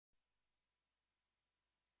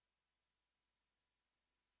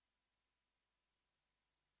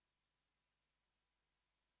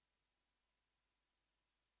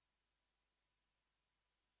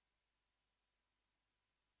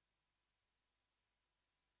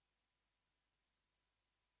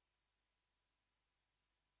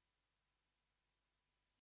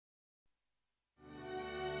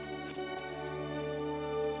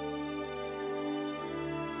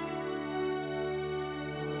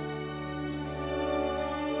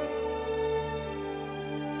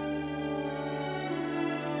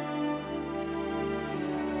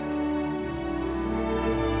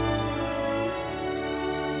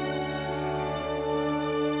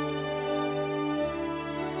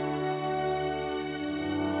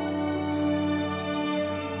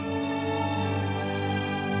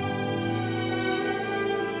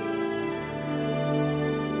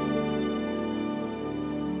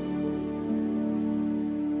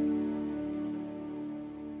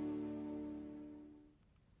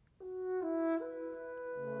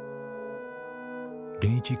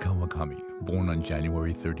Geiichi Kawakami, born on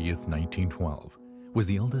January 30th, 1912, was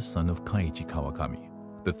the eldest son of Kaiichi Kawakami,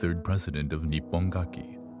 the third president of Nippon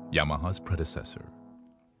Gaki, Yamaha's predecessor.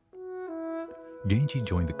 Geiichi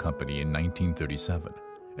joined the company in 1937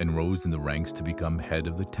 and rose in the ranks to become head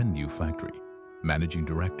of the Tenryu factory, managing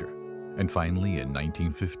director, and finally in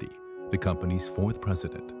 1950, the company's fourth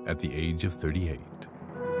president at the age of 38.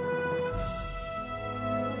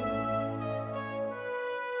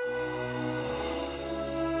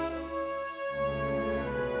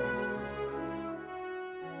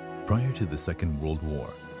 Prior to the Second World War,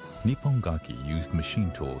 Nippon Gaki used machine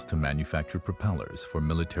tools to manufacture propellers for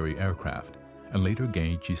military aircraft, and later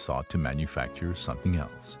Geiichi sought to manufacture something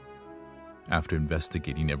else. After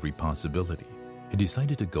investigating every possibility, he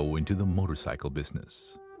decided to go into the motorcycle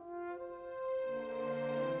business.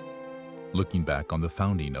 Looking back on the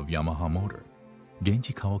founding of Yamaha Motor,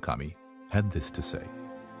 Geiichi Kawakami had this to say.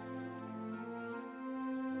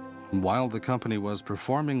 While the company was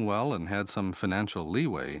performing well and had some financial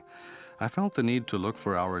leeway, I felt the need to look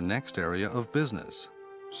for our next area of business,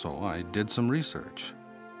 so I did some research.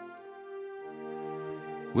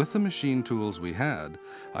 With the machine tools we had,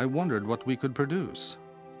 I wondered what we could produce.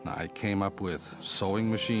 I came up with sewing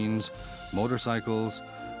machines, motorcycles,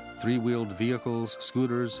 three-wheeled vehicles,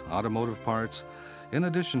 scooters, automotive parts, in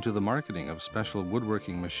addition to the marketing of special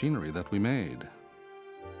woodworking machinery that we made.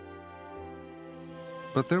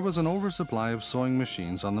 But there was an oversupply of sewing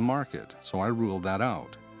machines on the market, so I ruled that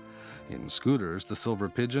out. In scooters, the Silver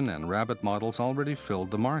Pigeon and Rabbit models already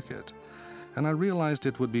filled the market, and I realized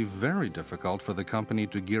it would be very difficult for the company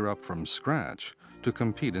to gear up from scratch to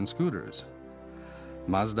compete in scooters.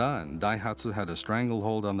 Mazda and Daihatsu had a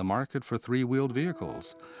stranglehold on the market for three-wheeled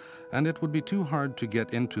vehicles, and it would be too hard to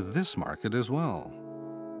get into this market as well.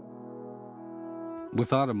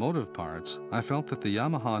 With automotive parts, I felt that the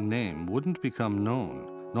Yamaha name wouldn't become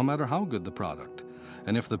known, no matter how good the product.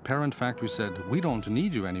 And if the parent factory said, "We don't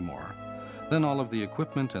need you anymore," then all of the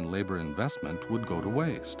equipment and labor investment would go to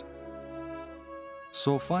waste.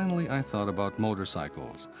 So finally, I thought about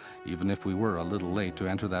motorcycles, even if we were a little late to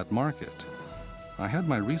enter that market. I had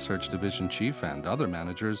my research division chief and other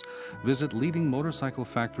managers visit leading motorcycle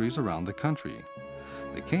factories around the country.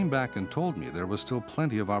 They came back and told me there was still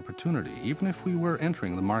plenty of opportunity, even if we were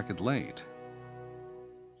entering the market late.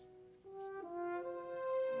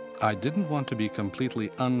 I didn't want to be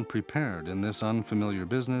completely unprepared in this unfamiliar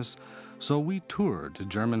business, so we toured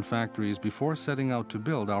German factories before setting out to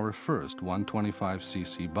build our first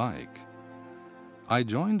 125cc bike. I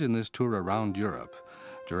joined in this tour around Europe,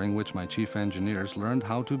 during which my chief engineers learned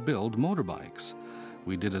how to build motorbikes.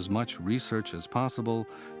 We did as much research as possible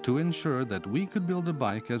to ensure that we could build a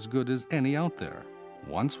bike as good as any out there.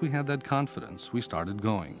 Once we had that confidence, we started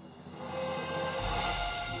going.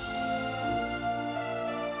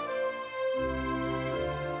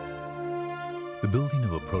 The building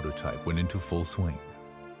of a prototype went into full swing,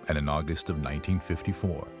 and in August of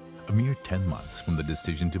 1954, a mere 10 months from the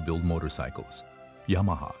decision to build motorcycles,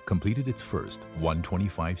 Yamaha completed its first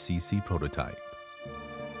 125cc prototype.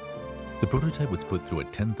 The prototype was put through a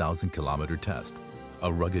 10,000-kilometer test,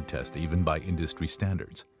 a rugged test even by industry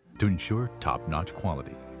standards, to ensure top-notch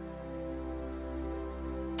quality.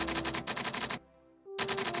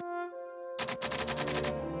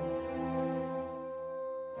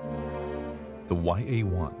 The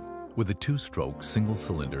YA1, with a two-stroke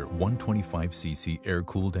single-cylinder 125cc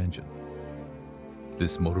air-cooled engine.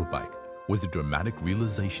 This motorbike was the dramatic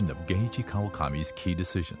realization of Geiichi Kawakami's key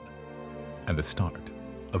decision and the start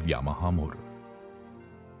of Yamaha Motor.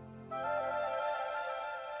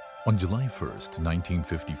 On July 1st,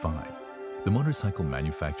 1955, the motorcycle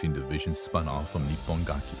manufacturing division spun off from Nippon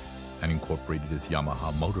Gaki and incorporated as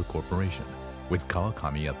Yamaha Motor Corporation, with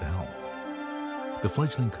Kawakami at the helm. The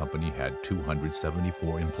fledgling company had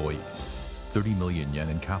 274 employees, 30 million yen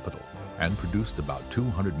in capital, and produced about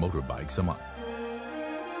 200 motorbikes a month.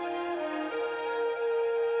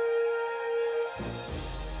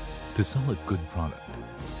 To sell a good product,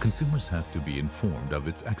 consumers have to be informed of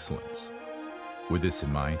its excellence. With this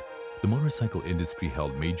in mind, the motorcycle industry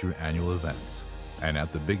held major annual events, and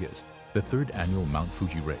at the biggest, the third annual Mount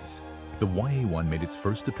Fuji race, the YA1 made its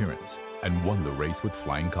first appearance and won the race with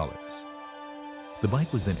flying colors. The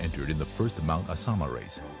bike was then entered in the first Mount Asama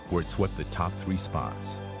race, where it swept the top 3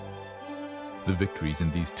 spots. The victories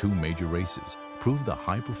in these 2 major races proved the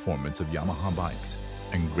high performance of Yamaha bikes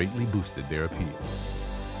and greatly boosted their appeal.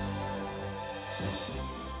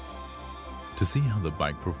 To see how the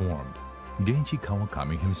bike performed, Geiichi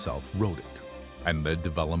Kawakami himself rode it and led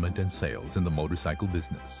development and sales in the motorcycle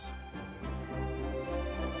business.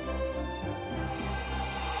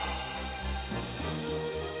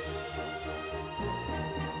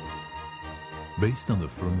 Based on the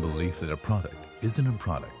firm belief that a product isn't a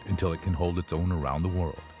product until it can hold its own around the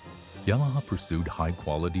world, Yamaha pursued high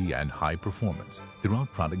quality and high performance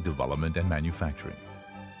throughout product development and manufacturing.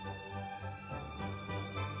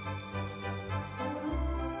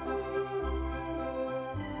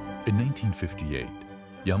 In 1958,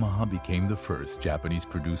 Yamaha became the first Japanese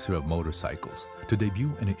producer of motorcycles to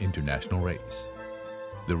debut in an international race.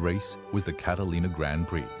 The race was the Catalina Grand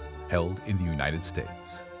Prix, held in the United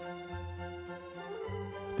States.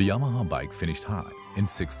 The Yamaha bike finished high in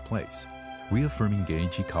 6th place, reaffirming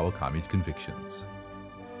Geiichi Kawakami's convictions.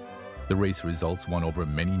 The race results won over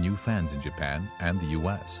many new fans in Japan and the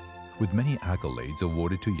US, with many accolades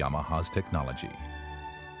awarded to Yamaha's technology.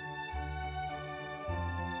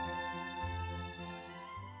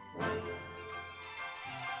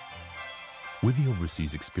 With the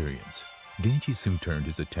overseas experience, Geiichi soon turned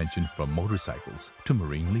his attention from motorcycles to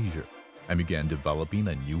marine leisure and began developing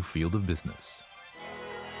a new field of business.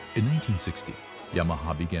 In 1960,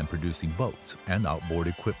 Yamaha began producing boats and outboard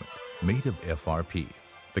equipment made of FRP,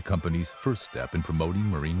 the company's first step in promoting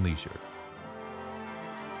marine leisure.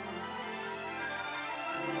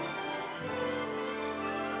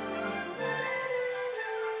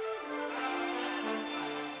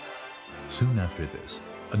 Soon after this,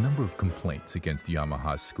 a number of complaints against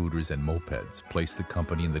Yamaha's scooters and mopeds placed the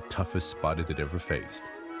company in the toughest spot it had ever faced.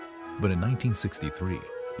 But in 1963,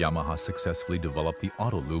 Yamaha successfully developed the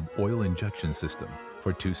Autolube oil injection system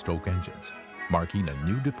for two-stroke engines, marking a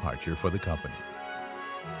new departure for the company.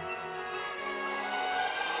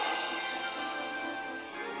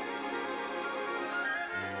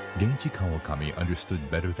 Geiichi Kawakami understood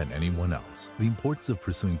better than anyone else the importance of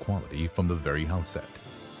pursuing quality from the very outset.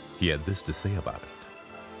 He had this to say about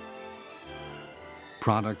it.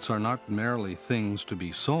 Products are not merely things to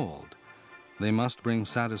be sold. They must bring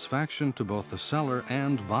satisfaction to both the seller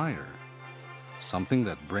and buyer. Something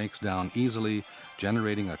that breaks down easily,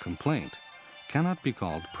 generating a complaint, cannot be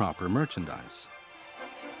called proper merchandise.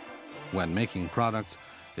 When making products,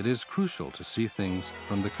 it is crucial to see things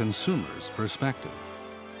from the consumer's perspective.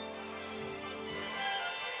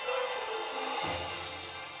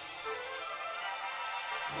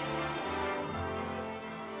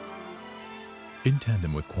 In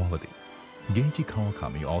tandem with quality, Geiichi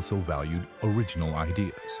Kawakami also valued original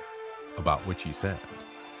ideas, about which he said,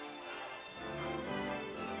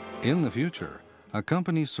 "In the future, a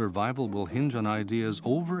company's survival will hinge on ideas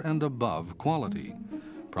over and above quality.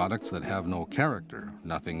 Products that have no character,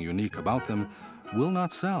 nothing unique about them, will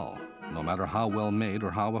not sell, no matter how well made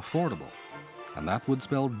or how affordable. And that would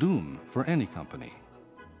spell doom for any company."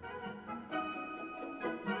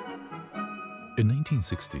 In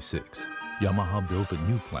 1966, Yamaha built a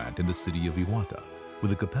new plant in the city of Iwata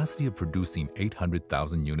with a capacity of producing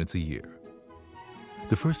 800,000 units a year.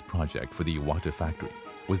 The first project for the Iwata factory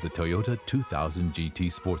was the Toyota 2000 GT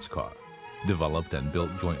sports car, developed and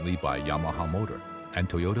built jointly by Yamaha Motor and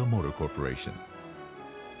Toyota Motor Corporation.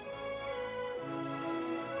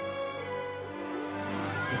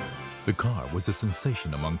 The car was a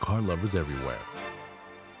sensation among car lovers everywhere.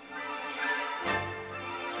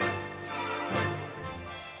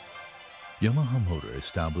 Yamaha Motor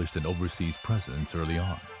established an overseas presence early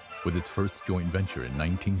on, with its first joint venture in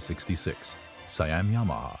 1966, Siam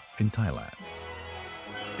Yamaha in Thailand.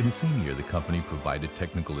 In the same year, the company provided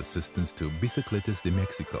technical assistance to Bicicletas de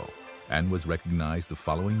Mexico and was recognized the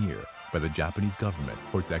following year by the Japanese government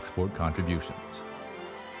for its export contributions.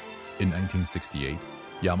 In 1968,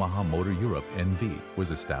 Yamaha Motor Europe NV was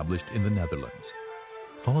established in the Netherlands,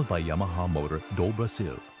 followed by Yamaha Motor do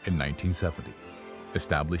Brasil in 1970.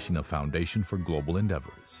 Establishing a foundation for global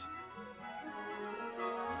endeavors.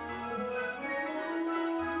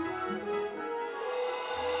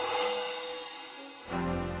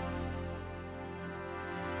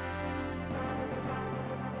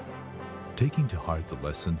 Taking to heart the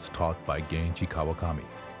lessons taught by Geiichi Kawakami,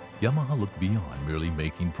 Yamaha looked beyond merely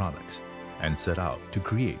making products and set out to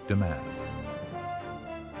create demand.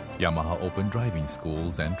 Yamaha opened driving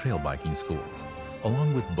schools and trail biking schools,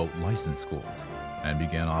 along with boat license schools, and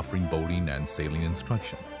began offering boating and sailing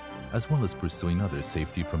instruction, as well as pursuing other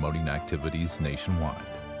safety-promoting activities nationwide.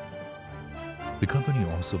 The company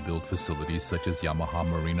also built facilities such as Yamaha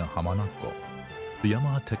Marina Hamanako, the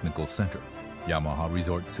Yamaha Technical Center, Yamaha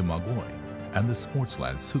Resort Tsumagoi, and the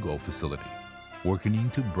Sportsland Sugo facility, working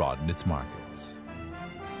to broaden its markets.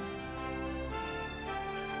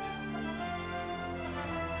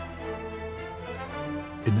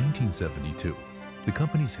 In 1972, the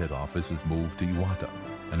company's head office was moved to Iwata,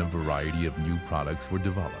 and a variety of new products were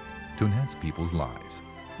developed to enhance people's lives,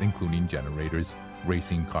 including generators,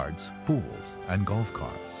 racing carts, pools, and golf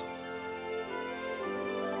carts.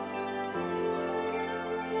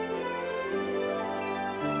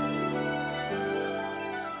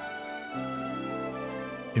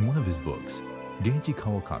 In one of his books, Genji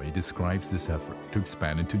Kawakami describes this effort to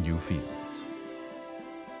expand into new fields.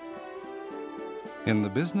 In the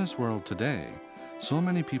business world today, so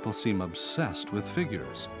many people seem obsessed with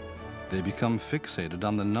figures. They become fixated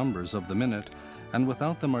on the numbers of the minute and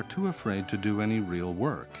without them are too afraid to do any real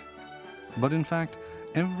work. But in fact,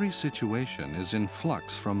 every situation is in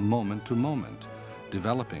flux from moment to moment,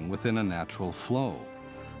 developing within a natural flow.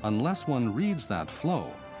 Unless one reads that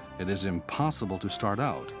flow, it is impossible to start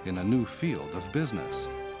out in a new field of business.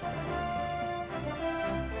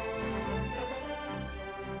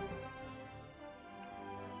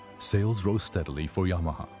 Sales rose steadily for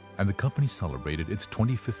Yamaha, and the company celebrated its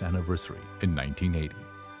 25th anniversary in 1980.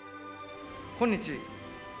 今日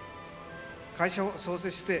会社を創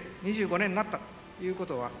設して25年になったというこ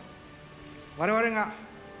とは、我々が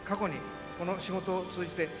過去にこの仕事を通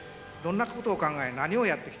じてどんなことを考え何を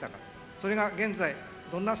やってきたか、それが現在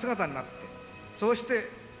どんな姿になって、そうして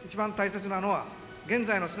一番大切なのは現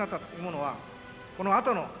在の姿というものはこの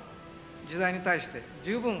後の時代に対して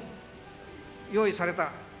十分用意され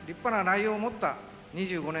た立派な内容を持った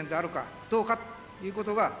25年であるかどうかというこ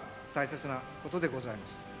とが大切なことでございま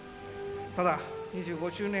す。ただ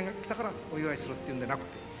25周年が来たからお祝いするっていうんでなく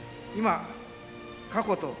て、今過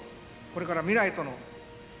去とこれから未来との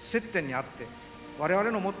接点にあって我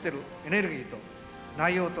々の持っているエネルギーと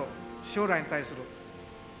内容と将来に対する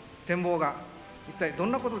展望が一体ど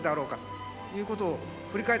んなことであろうかということを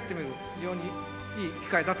振り返ってみる非常にいい機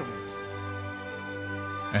会だと思いま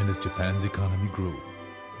す。 And as Japan's economy grew,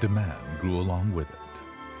 demand grew along with it.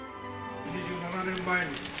 27年前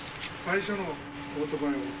に最初のオートバ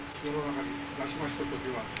イを世の中に出しましたとき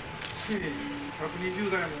は、月に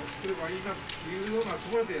120台も作ればいいなというような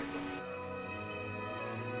つもりでやったんです。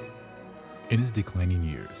 In his declining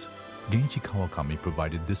years, Genji Kawakami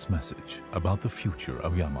provided this message about the future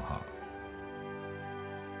of Yamaha.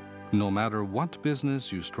 No matter what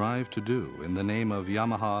business you strive to do in the name of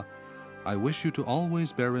Yamaha, I wish you to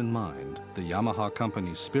always bear in mind the Yamaha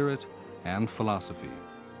company's spirit and philosophy.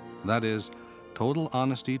 That is, total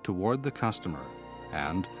honesty toward the customer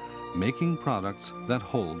and making products that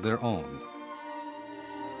hold their own.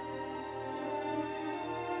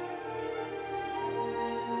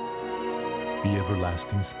 The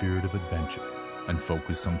everlasting spirit of adventure and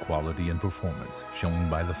focus on quality and performance shown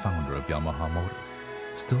by the founder of Yamaha Moto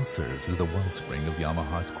still serves as the wellspring of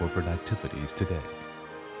Yamaha's corporate activities today.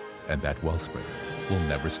 And that wellspring will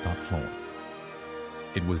never stop flowing.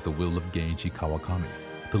 It was the will of Genji Kawakami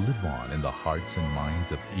to live on in the hearts and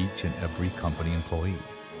minds of each and every company employee,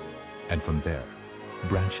 and from there,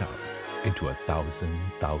 branch out into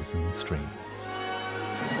 1,000 streams.